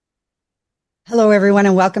Hello, everyone,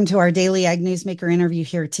 and welcome to our daily Ag Newsmaker interview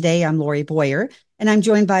here today. I'm Lori Boyer, and I'm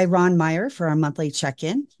joined by Ron Meyer for our monthly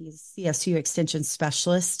check-in. He's CSU Extension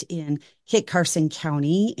Specialist in Kit Carson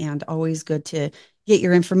County, and always good to get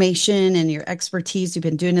your information and your expertise. You've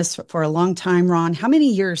been doing this for a long time, Ron. How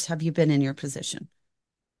many years have you been in your position?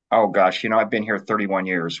 Oh gosh, I've been here 31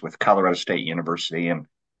 years with Colorado State University and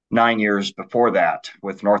 9 years before that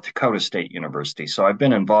with North Dakota State University. So I've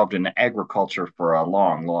been involved in agriculture for a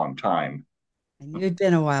long, long time. I knew it'd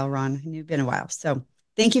been a while, Ron. I knew it'd been a while. So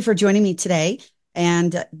thank you for joining me today.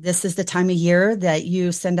 And this is the time of year that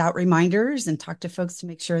you send out reminders and talk to folks to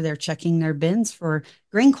make sure they're checking their bins for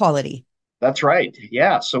grain quality. That's right.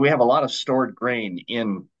 Yeah. So we have a lot of stored grain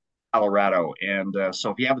in Colorado. And so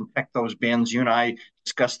if you haven't checked those bins, you and I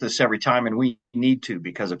discuss this every time, and we need to,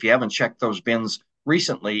 because if you haven't checked those bins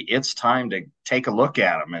recently, it's time to take a look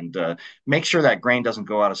at them and make sure that grain doesn't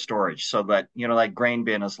go out of storage. So that, that grain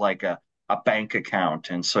bin is like a bank account.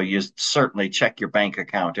 And so you certainly check your bank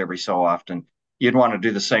account every so often. You'd want to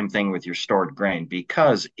do the same thing with your stored grain,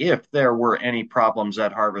 because if there were any problems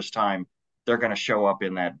at harvest time, they're going to show up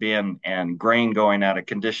in that bin, and grain going out of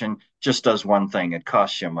condition just does one thing: it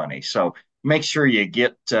costs you money. So make sure you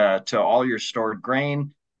get to all your stored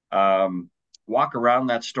grain. um, Walk around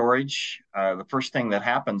that storage. The first thing that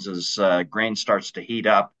happens is grain starts to heat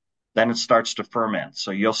up, then it starts to ferment,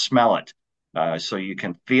 so you'll smell it. So you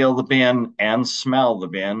can feel the bin and smell the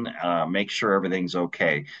bin. Make sure everything's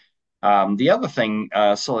okay. The other thing,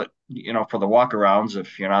 so that, for the walkarounds,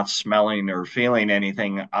 if you're not smelling or feeling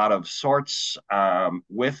anything out of sorts,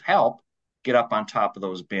 with help, get up on top of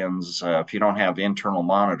those bins if you don't have internal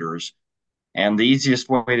monitors. And the easiest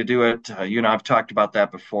way to do it, I've talked about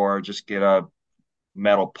that before. Just get a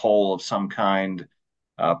metal pole of some kind.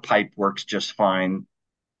 Pipe works just fine.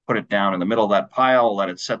 Put it down in the middle of that pile, let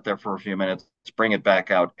it sit there for a few minutes, bring it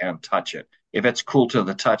back out and touch it. If it's cool to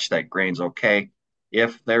the touch, that grain's okay.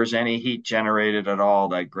 If there's any heat generated at all,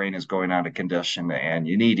 that grain is going out of condition and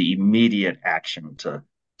you need immediate action to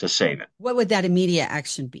save it. What would that immediate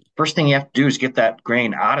action be? First thing you have to do is get that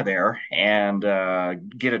grain out of there and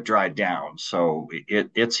get it dried down. So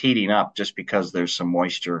it's heating up just because there's some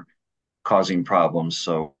moisture causing problems.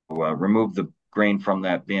 So remove the grain from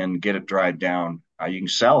that bin, get it dried down. You can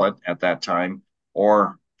sell it at that time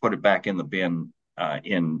or put it back in the bin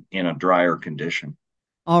in a drier condition.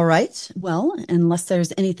 All right. Well, unless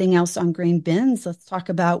there's anything else on grain bins, let's talk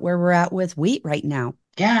about where we're at with wheat right now.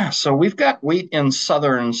 Yeah, so we've got wheat in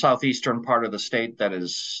southern southeastern part of the state that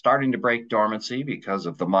is starting to break dormancy because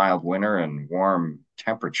of the mild winter and warm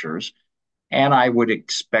temperatures. And I would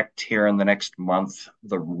expect here in the next month,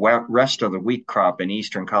 the rest of the wheat crop in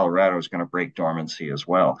eastern Colorado is going to break dormancy as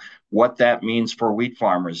well. What that means for wheat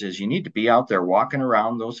farmers is you need to be out there walking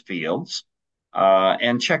around those fields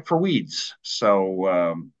and check for weeds.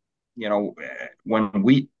 So, when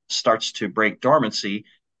wheat starts to break dormancy,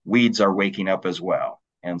 weeds are waking up as well.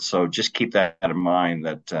 And so just keep that in mind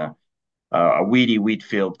that a weedy wheat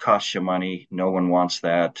field costs you money. No one wants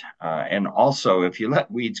that. And also, if you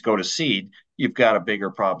let weeds go to seed, you've got a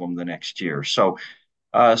bigger problem the next year. So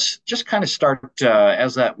just kind of start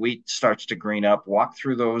as that wheat starts to green up, walk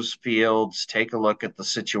through those fields, take a look at the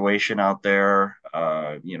situation out there.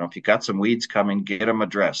 If you got some weeds coming, get them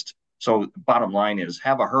addressed. So bottom line is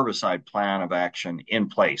have a herbicide plan of action in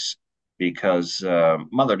place, because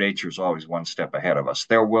Mother Nature is always one step ahead of us.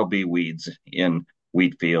 There will be weeds in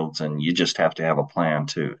wheat fields, and you just have to have a plan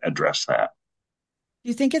to address that. Do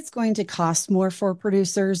you think it's going to cost more for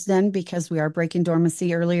producers then because we are breaking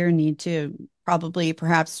dormancy earlier, need to probably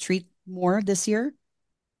perhaps treat more this year?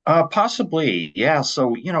 Possibly, yeah.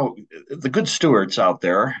 So, the good stewards out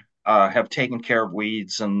there have taken care of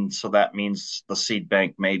weeds, and so that means the seed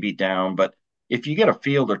bank may be down. But if you get a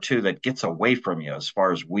field or two that gets away from you as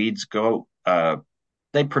far as weeds go,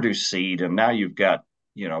 they produce seed, and now you've got,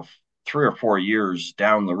 3 or 4 years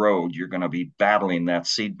down the road, you're going to be battling that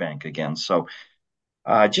seed bank again. So,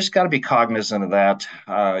 just got to be cognizant of that.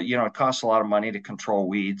 It costs a lot of money to control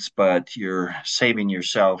weeds, but you're saving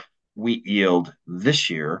yourself wheat yield this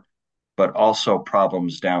year, but also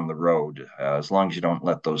problems down the road, as long as you don't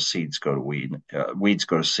let those weeds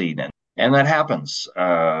go to seed. And that happens.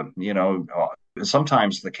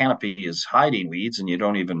 Sometimes the canopy is hiding weeds and you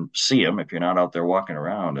don't even see them if you're not out there walking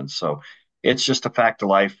around. And so it's just a fact of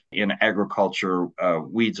life in agriculture.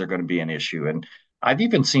 Weeds are going to be an issue. And I've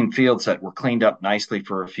even seen fields that were cleaned up nicely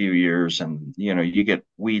for a few years, and you get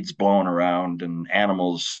weeds blowing around and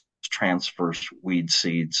animals transfer weed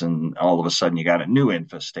seeds, and all of a sudden you got a new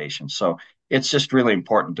infestation. So it's just really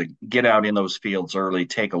important to get out in those fields early,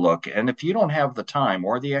 take a look. And if you don't have the time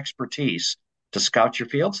or the expertise, to scout your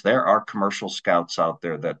fields, there are commercial scouts out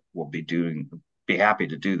there that will be happy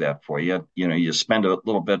to do that for you. You know, you spend a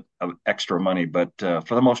little bit of extra money, but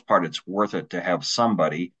for the most part, it's worth it to have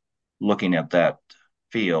somebody looking at that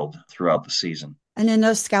field throughout the season. And then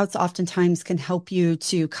those scouts oftentimes can help you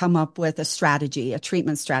to come up with a strategy, a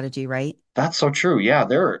treatment strategy, right? That's so true. Yeah,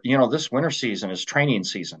 this winter season is training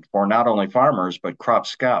season for not only farmers, but crop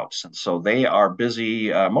scouts. And so they are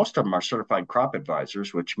busy. Most of them are certified crop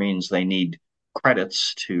advisors, which means they need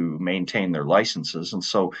credits to maintain their licenses. And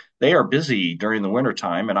so they are busy during the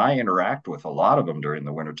wintertime. And I interact with a lot of them during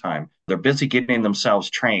the wintertime. They're busy getting themselves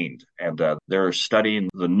trained and they're studying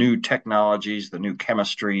the new technologies, the new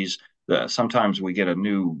chemistries. Sometimes we get a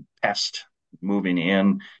new pest moving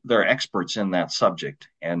in. They're experts in that subject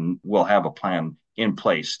and will have a plan in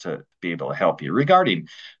place to be able to help you. Regarding,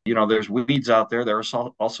 there's weeds out there. There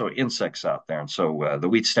are also insects out there. And so the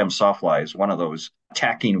wheat stem sawfly is one of those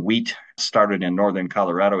attacking wheat started in northern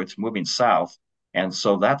Colorado. It's moving south. And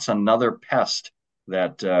so that's another pest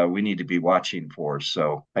that we need to be watching for.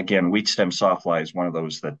 So again, wheat stem sawfly is one of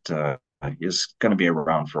those that is going to be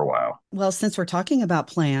around for a while. Well, since we're talking about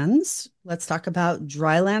plans, let's talk about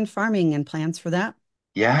dryland farming and plans for that.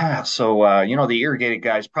 Yeah, so the irrigated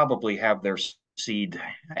guys probably have their seed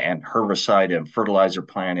and herbicide and fertilizer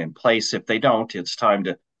plan in place. If they don't, it's time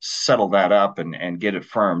to settle that up and get it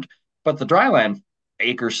firmed. But the dryland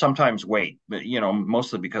acres sometimes wait, but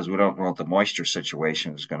mostly because we don't know what the moisture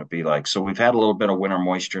situation is going to be like. So we've had a little bit of winter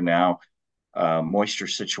moisture now. Moisture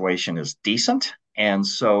situation is decent. And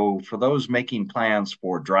so for those making plans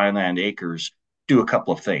for dryland acres, do a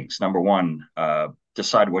couple of things. Number one,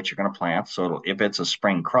 decide what you're going to plant. So if it's a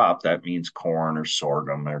spring crop, that means corn or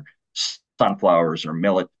sorghum or sunflowers or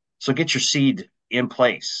millet. So get your seed in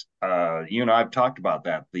place. I've talked about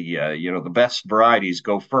that. The best varieties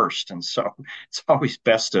go first, and so it's always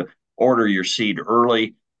best to order your seed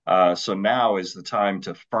early. So now is the time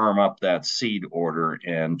to firm up that seed order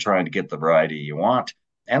and trying to get the variety you want.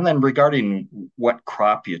 And then regarding what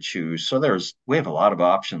crop you choose, so we have a lot of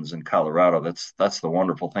options in Colorado. That's the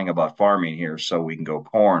wonderful thing about farming here. So we can go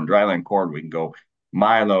corn, dryland corn, we can go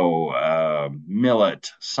milo,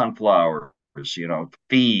 millet, sunflowers,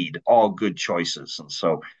 feed, all good choices. And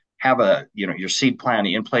so have your seed plan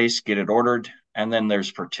in place, get it ordered, and then there's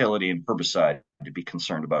fertility and herbicide to be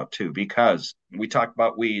concerned about too, because we talk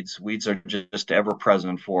about weeds. Weeds are just ever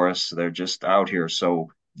present for us. They're just out here.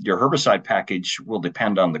 So your herbicide package will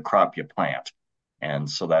depend on the crop you plant. And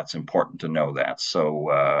so that's important to know that.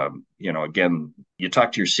 So, again, you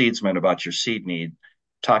talk to your seedsman about your seed need,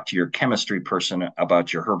 talk to your chemistry person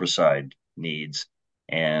about your herbicide needs,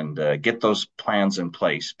 and get those plans in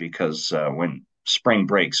place because when spring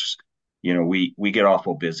breaks, we get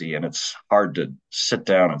awful busy and it's hard to sit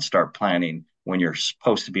down and start planning when you're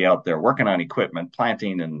supposed to be out there working on equipment,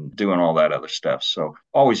 planting and doing all that other stuff. So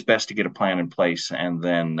always best to get a plan in place and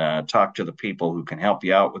then talk to the people who can help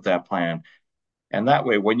you out with that plan. And that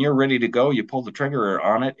way, when you're ready to go, you pull the trigger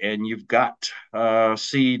on it and you've got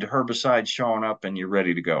seed herbicide showing up and you're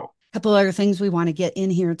ready to go. A couple other things we want to get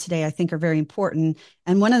in here today I think are very important.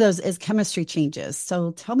 And one of those is chemistry changes.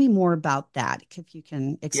 So tell me more about that, if you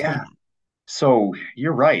can explain Yeah. that. So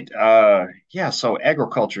you're right. Yeah, so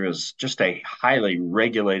agriculture is just a highly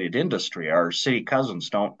regulated industry. Our city cousins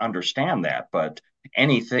don't understand that, but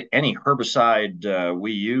any herbicide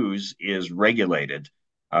we use is regulated.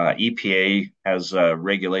 EPA has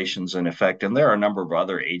regulations in effect, and there are a number of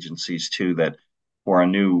other agencies too that for a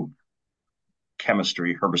new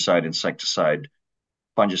chemistry, herbicide, insecticide,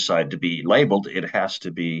 fungicide to be labeled, it has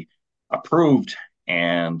to be approved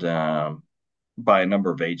and by a number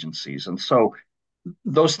of agencies. And so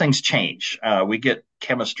those things change. We get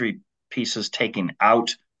chemistry pieces taken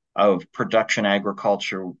out of production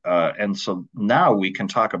agriculture. And so now we can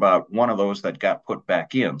talk about one of those that got put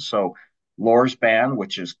back in. So Lorsban,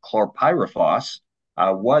 which is chlorpyrifos,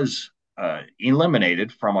 was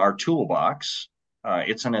eliminated from our toolbox.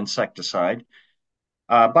 It's an insecticide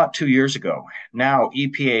about 2 years ago. Now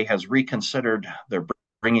EPA has reconsidered their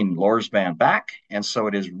bringing Lorsban back, and so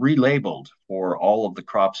it is relabeled for all of the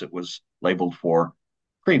crops it was labeled for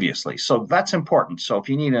previously. So that's important. So if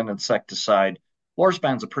you need an insecticide,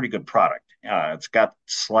 Lorsban's a pretty good product. It's got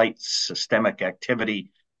slight systemic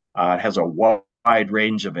activity. It has a wide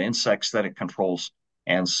range of insects that it controls,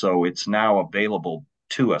 and so it's now available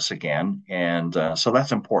to us again. And so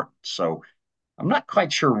that's important. So I'm not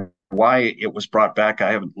quite sure why it was brought back.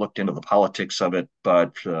 I haven't looked into the politics of it,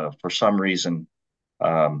 but for some reason,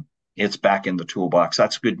 it's back in the toolbox.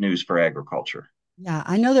 That's good news for agriculture. Yeah,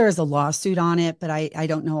 I know there is a lawsuit on it, but I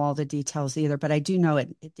don't know all the details either. But I do know it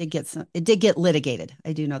did get litigated.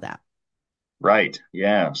 I do know that. Right.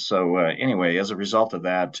 Yeah. So anyway, as a result of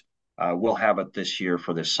that, we'll have it this year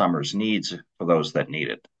for this summer's needs for those that need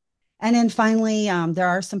it. And then finally, there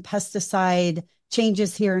are some pesticide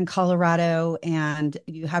changes here in Colorado, and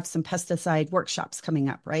you have some pesticide workshops coming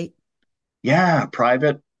up, right? Yeah,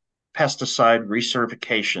 private pesticide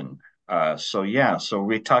recertification. So yeah, so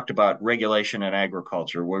we talked about regulation in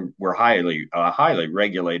agriculture. We're highly highly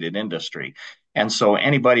regulated industry, and so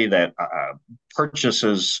anybody that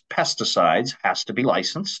purchases pesticides has to be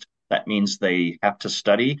licensed. That means they have to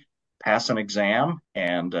study, pass an exam,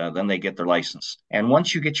 and then they get their license. And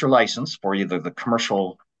once you get your license for either the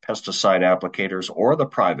commercial pesticide applicators or the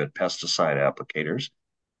private pesticide applicators,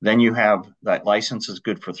 then you have that license is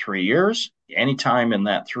good for 3 years. Anytime in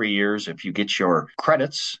that 3 years, if you get your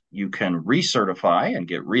credits, you can recertify and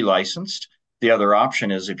get relicensed. The other option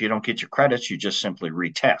is if you don't get your credits, you just simply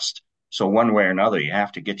retest. So one way or another, you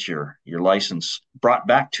have to get your license brought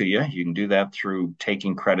back to you. You can do that through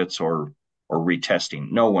taking credits or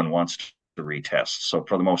retesting. No one wants to retest. So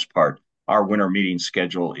for the most part, our winter meeting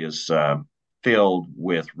schedule is filled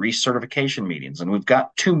with recertification meetings. And we've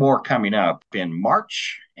got two more coming up in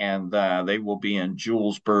March, and they will be in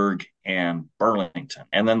Julesburg and Burlington.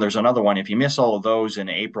 And then there's another one. If you miss all of those in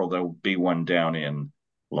April, there'll be one down in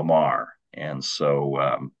Lamar. And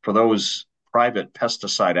so for those private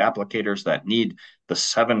pesticide applicators that need the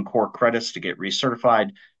 7 core credits to get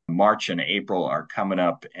recertified, March and April are coming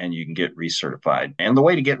up and you can get recertified. And the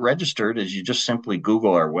way to get registered is you just simply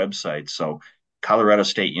Google our website. So Colorado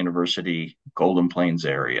State University, Golden Plains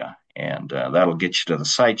area. And that'll get you to the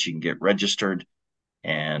site. You can get registered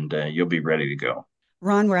and you'll be ready to go.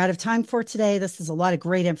 Ron, we're out of time for today. This is a lot of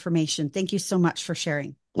great information. Thank you so much for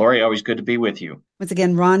sharing. Lori, always good to be with you. Once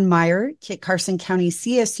again, Ron Meyer, Kit Carson County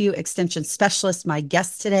CSU Extension Specialist, my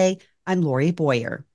guest today. I'm Lori Boyer.